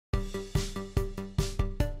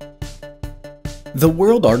The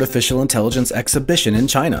World Artificial Intelligence Exhibition in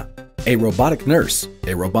China, a robotic nurse,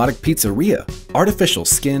 a robotic pizzeria, artificial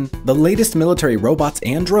skin, the latest military robots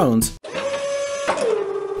and drones.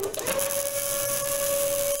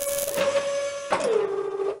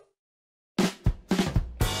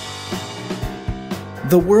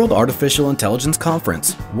 The World Artificial Intelligence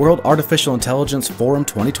Conference, World Artificial Intelligence Forum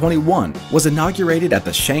 2021, was inaugurated at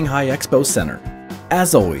the Shanghai Expo Center.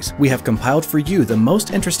 As always, we have compiled for you the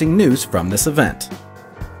most interesting news from this event.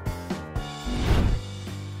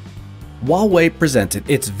 Huawei presented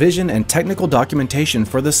its vision and technical documentation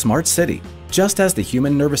for the smart city. Just as the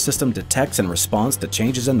human nervous system detects and responds to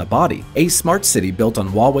changes in the body, a smart city built on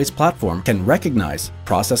Huawei's platform can recognize,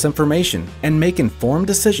 process information, and make informed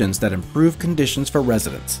decisions that improve conditions for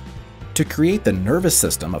residents. To create the nervous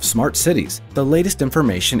system of smart cities, the latest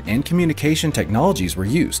information and communication technologies were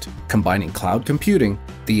used, combining cloud computing,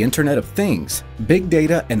 the Internet of Things, big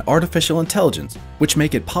data, and artificial intelligence, which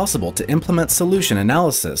make it possible to implement solution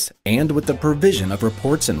analysis and with the provision of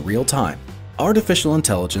reports in real time. Artificial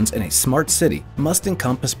intelligence in a smart city must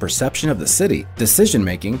encompass perception of the city,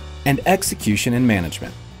 decision-making, and execution and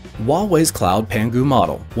management. Huawei's Cloud Pangu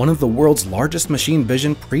model, one of the world's largest machine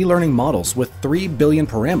vision pre-learning models with 3 billion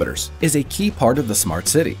parameters, is a key part of the smart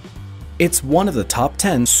city. It's one of the top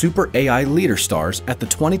 10 super AI leader stars at the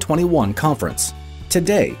 2021 conference.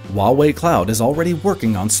 Today, Huawei Cloud is already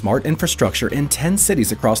working on smart infrastructure in 10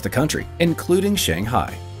 cities across the country, including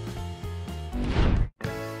Shanghai.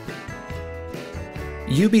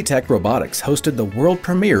 UBTECH Robotics hosted the world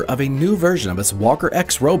premiere of a new version of its Walker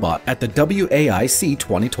X robot at the WAIC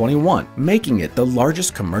 2021, making it the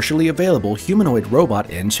largest commercially available humanoid robot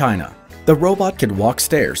in China. The robot can walk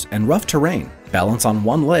stairs and rough terrain, balance on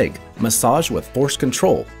one leg, massage with force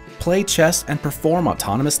control, play chess, and perform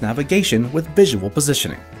autonomous navigation with visual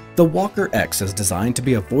positioning. The Walker X is designed to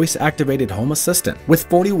be a voice-activated home assistant with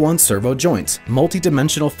 41 servo joints,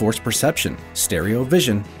 multi-dimensional force perception, stereo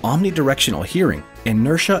vision, omnidirectional hearing,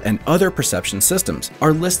 inertia, and other perception systems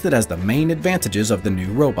are listed as the main advantages of the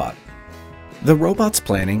new robot. The robot's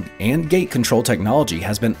planning and gait control technology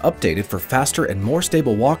has been updated for faster and more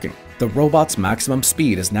stable walking. The robot's maximum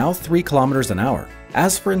speed is now 3 km an hour.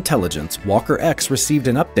 As for intelligence, Walker X received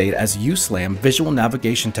an update as USLAM visual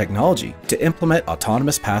navigation technology to implement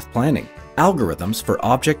autonomous path planning, algorithms for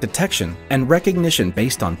object detection and recognition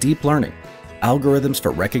based on deep learning, algorithms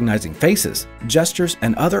for recognizing faces, gestures,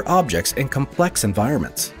 and other objects in complex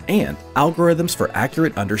environments, and algorithms for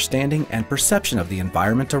accurate understanding and perception of the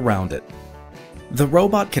environment around it. The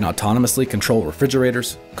robot can autonomously control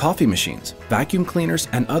refrigerators, coffee machines, vacuum cleaners,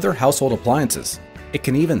 and other household appliances. It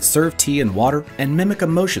can even serve tea and water and mimic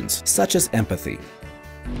emotions such as empathy.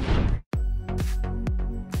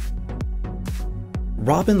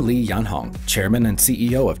 Robin Li Yanhong, chairman and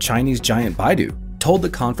CEO of Chinese giant Baidu, told the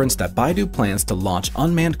conference that Baidu plans to launch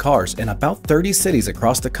unmanned cars in about 30 cities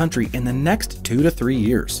across the country in the next 2 to 3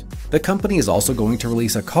 years. The company is also going to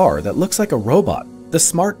release a car that looks like a robot. The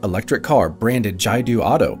smart electric car branded Baidu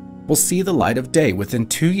Auto will see the light of day within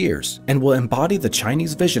 2 years and will embody the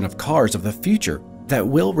Chinese vision of cars of the future that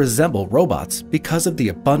will resemble robots because of the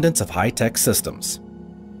abundance of high-tech systems.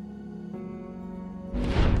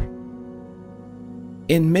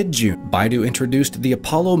 In mid-June, Baidu introduced the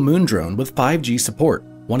Apollo moon drone with 5G support,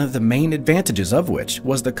 one of the main advantages of which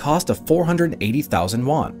was the cost of 480,000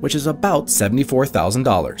 yuan, which is about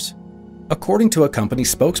 $74,000. According to a company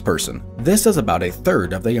spokesperson, this is about a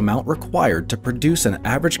third of the amount required to produce an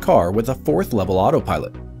average car with a 4th-level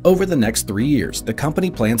autopilot. Over the next 3 years, the company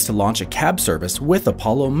plans to launch a cab service with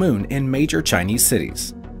Apollo Moon in major Chinese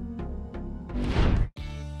cities.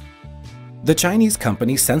 The Chinese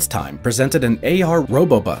company SenseTime presented an AR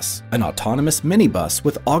Robobus, an autonomous minibus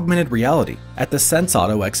with augmented reality, at the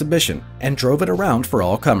SenseAuto exhibition and drove it around for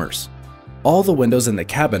all comers. All the windows in the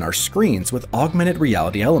cabin are screens with augmented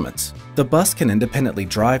reality elements. The bus can independently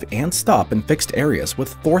drive and stop in fixed areas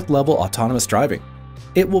with 4th-level autonomous driving.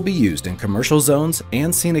 It will be used in commercial zones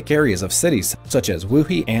and scenic areas of cities such as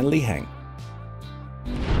Wuhui and Liheng.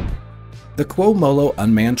 The Quo Molo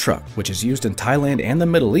unmanned truck, which is used in Thailand and the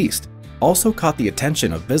Middle East, also caught the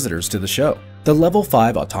attention of visitors to the show. The Level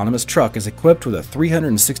 5 autonomous truck is equipped with a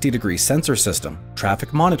 360-degree sensor system,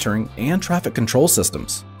 traffic monitoring, and traffic control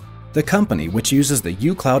systems. The company, which uses the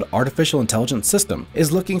uCloud artificial intelligence system,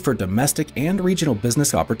 is looking for domestic and regional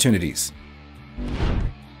business opportunities.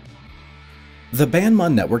 The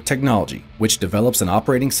Banma Network Technology, which develops an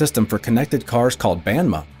operating system for connected cars called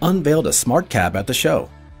Banma, unveiled a smart cab at the show.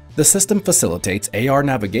 The system facilitates AR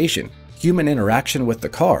navigation, human interaction with the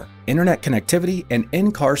car, internet connectivity, and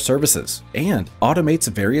in-car services, and automates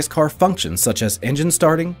various car functions such as engine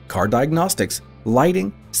starting, car diagnostics,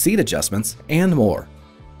 lighting, seat adjustments, and more.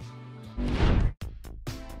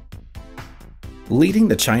 Leading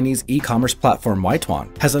the Chinese e-commerce platform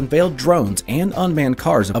Weituan has unveiled drones and unmanned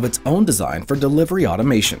cars of its own design for delivery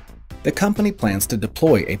automation. The company plans to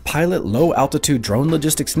deploy a pilot low-altitude drone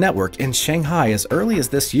logistics network in Shanghai as early as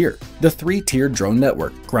this year. The three-tiered drone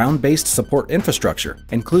network, ground-based support infrastructure,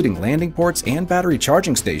 including landing ports and battery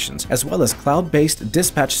charging stations, as well as cloud-based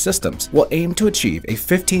dispatch systems, will aim to achieve a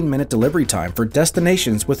 15-minute delivery time for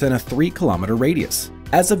destinations within a 3-kilometer radius.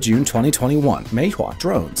 As of June 2021, Meihua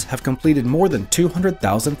drones have completed more than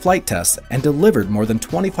 200,000 flight tests and delivered more than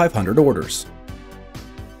 2,500 orders.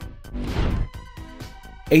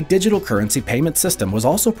 A digital currency payment system was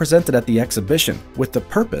also presented at the exhibition with the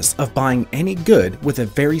purpose of buying any good with a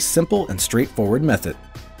very simple and straightforward method.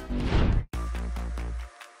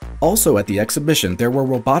 Also at the exhibition, there were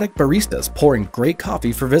robotic baristas pouring great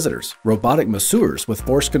coffee for visitors, robotic masseurs with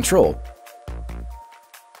force control,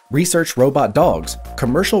 research robot dogs,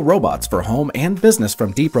 commercial robots for home and business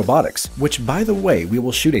from Deep Robotics, which by the way we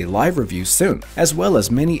will shoot a live review soon, as well as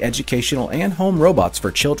many educational and home robots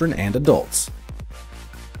for children and adults.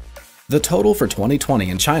 The total for 2020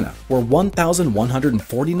 in China were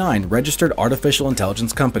 1,149 registered artificial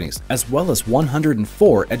intelligence companies, as well as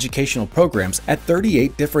 104 educational programs at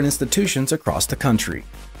 38 different institutions across the country.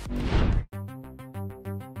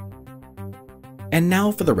 And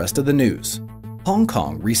now for the rest of the news. Hong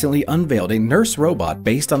Kong recently unveiled a nurse robot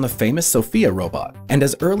based on the famous Sophia robot, and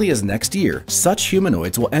as early as next year, such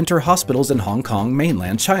humanoids will enter hospitals in Hong Kong,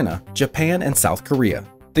 mainland China, Japan, and South Korea.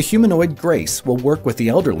 The humanoid Grace will work with the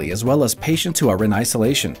elderly as well as patients who are in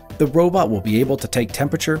isolation. The robot will be able to take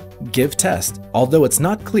temperature, give tests, although it's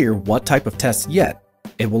not clear what type of tests yet.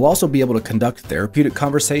 It will also be able to conduct therapeutic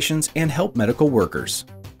conversations and help medical workers.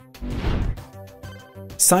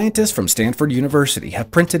 Scientists from Stanford University have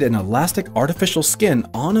printed an elastic artificial skin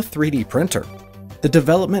on a 3D printer. The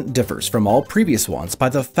development differs from all previous ones by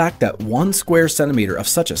the fact that 1 square centimeter of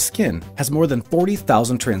such a skin has more than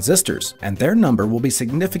 40,000 transistors, and their number will be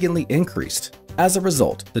significantly increased. As a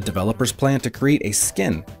result, the developers plan to create a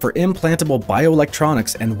skin for implantable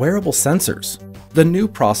bioelectronics and wearable sensors. The new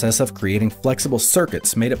process of creating flexible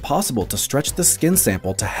circuits made it possible to stretch the skin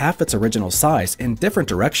sample to half its original size in different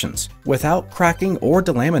directions without cracking or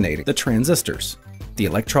delaminating the transistors. The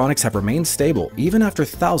electronics have remained stable even after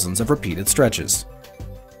thousands of repeated stretches.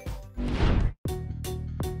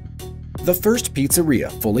 The first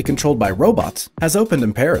pizzeria fully controlled by robots has opened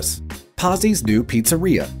in Paris. Pazzi's new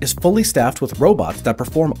pizzeria is fully staffed with robots that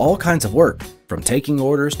perform all kinds of work, from taking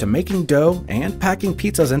orders to making dough and packing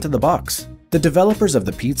pizzas into the box. The developers of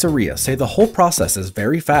the pizzeria say the whole process is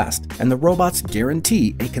very fast, and the robots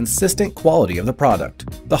guarantee a consistent quality of the product.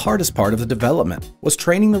 The hardest part of the development was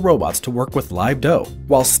training the robots to work with live dough,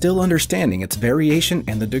 while still understanding its variation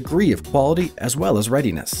and the degree of quality as well as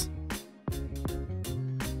readiness.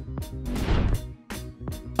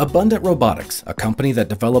 Abundant Robotics, a company that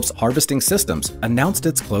develops harvesting systems, announced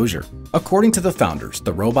its closure. According to the founders,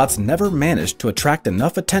 the robots never managed to attract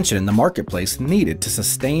enough attention in the marketplace needed to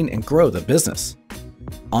sustain and grow the business.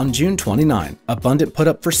 On June 29, Abundant put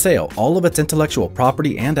up for sale all of its intellectual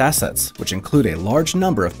property and assets, which include a large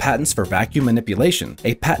number of patents for vacuum manipulation,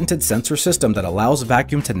 a patented sensor system that allows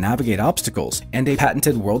vacuum to navigate obstacles, and a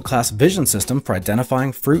patented world-class vision system for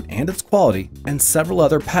identifying fruit and its quality, and several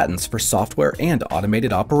other patents for software and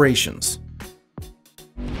automated operations.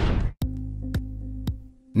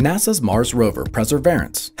 NASA's Mars rover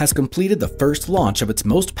Perseverance has completed the first launch of its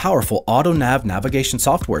most powerful AutoNav navigation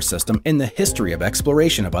software system in the history of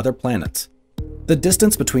exploration of other planets. The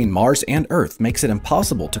distance between Mars and Earth makes it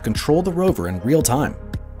impossible to control the rover in real time.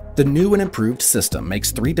 The new and improved system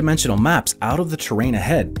makes three-dimensional maps out of the terrain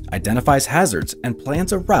ahead, identifies hazards, and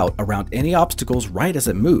plans a route around any obstacles right as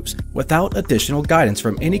it moves, without additional guidance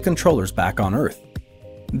from any controllers back on Earth.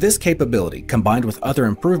 This capability, combined with other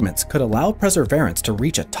improvements, could allow Perseverance to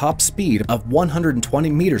reach a top speed of 120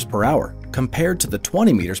 meters per hour, compared to the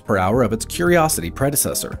 20 meters per hour of its Curiosity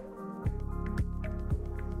predecessor.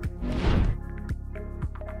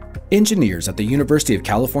 Engineers at the University of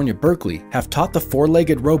California, Berkeley have taught the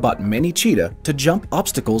four-legged robot Mini Cheetah to jump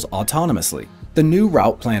obstacles autonomously. The new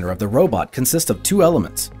route planner of the robot consists of two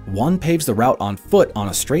elements. One paves the route on foot on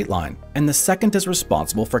a straight line, and the second is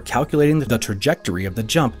responsible for calculating the trajectory of the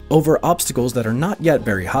jump over obstacles that are not yet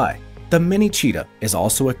very high. The Mini Cheetah is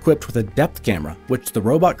also equipped with a depth camera, which the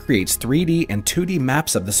robot creates 3D and 2D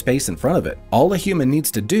maps of the space in front of it. All a human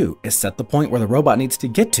needs to do is set the point where the robot needs to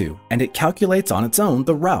get to, and it calculates on its own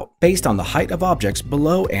the route, based on the height of objects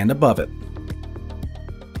below and above it.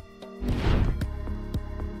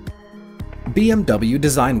 BMW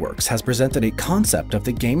DesignWorks has presented a concept of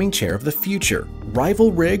the gaming chair of the future,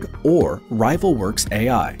 Rival Rig or RivalWorks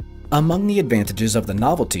AI. Among the advantages of the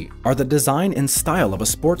novelty are the design and style of a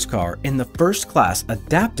sports car in the first-class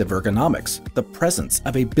adaptive ergonomics, the presence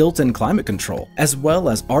of a built-in climate control, as well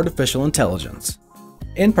as artificial intelligence.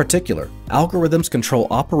 In particular, algorithms control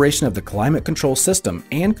operation of the climate control system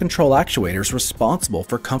and control actuators responsible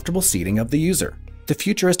for comfortable seating of the user. The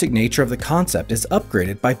futuristic nature of the concept is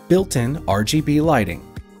upgraded by built-in RGB lighting.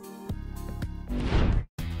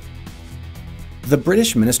 The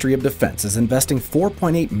British Ministry of Defence is investing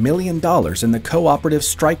 $4.8 million in the Cooperative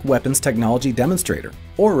Strike Weapons Technology Demonstrator,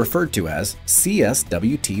 or referred to as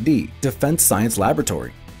CSWTD, Defense Science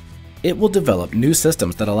Laboratory. It will develop new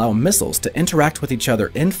systems that allow missiles to interact with each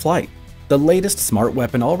other in flight. The latest smart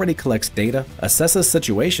weapon already collects data, assesses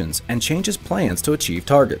situations, and changes plans to achieve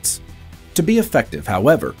targets. To be effective,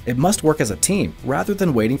 however, it must work as a team rather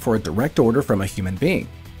than waiting for a direct order from a human being.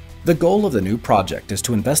 The goal of the new project is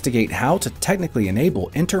to investigate how to technically enable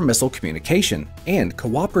inter-missile communication and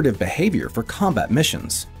cooperative behavior for combat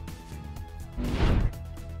missions.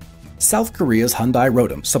 South Korea's Hyundai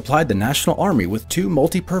Rotem supplied the National Army with 2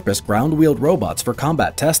 multi-purpose ground-wheeled robots for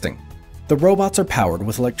combat testing. The robots are powered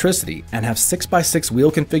with electricity and have 6x6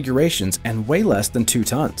 wheel configurations and weigh less than 2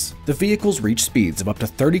 tons. The vehicles reach speeds of up to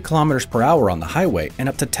 30 km per hour on the highway and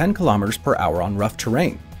up to 10 km per hour on rough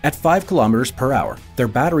terrain. At 5 km per hour, their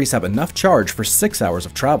batteries have enough charge for 6 hours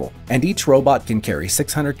of travel, and each robot can carry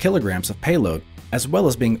 600 kilograms of payload, as well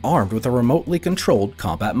as being armed with a remotely controlled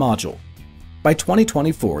combat module. By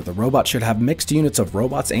 2024, the robot should have mixed units of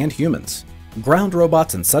robots and humans. Ground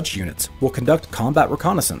robots in such units will conduct combat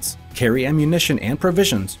reconnaissance, carry ammunition and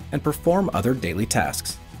provisions, and perform other daily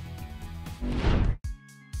tasks.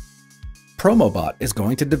 PRO is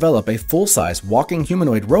going to develop a full-size walking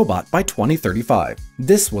humanoid robot by 2035.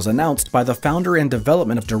 This was announced by the founder and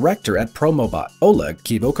development director at PRO, Oleg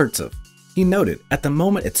Kivokurtsev. He noted, "At the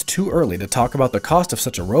moment it's too early to talk about the cost of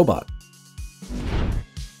such a robot."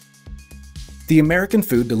 The American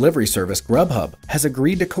food delivery service Grubhub has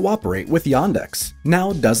agreed to cooperate with Yandex.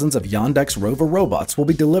 Now dozens of Yandex Rover robots will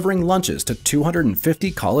be delivering lunches to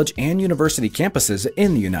 250 college and university campuses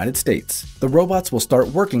in the United States. The robots will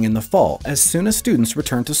start working in the fall as soon as students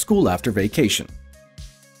return to school after vacation.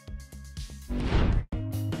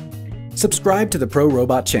 Subscribe to the PRO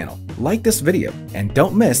Robot channel, like this video, and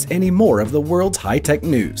don't miss any more of the world's high-tech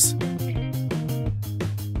news.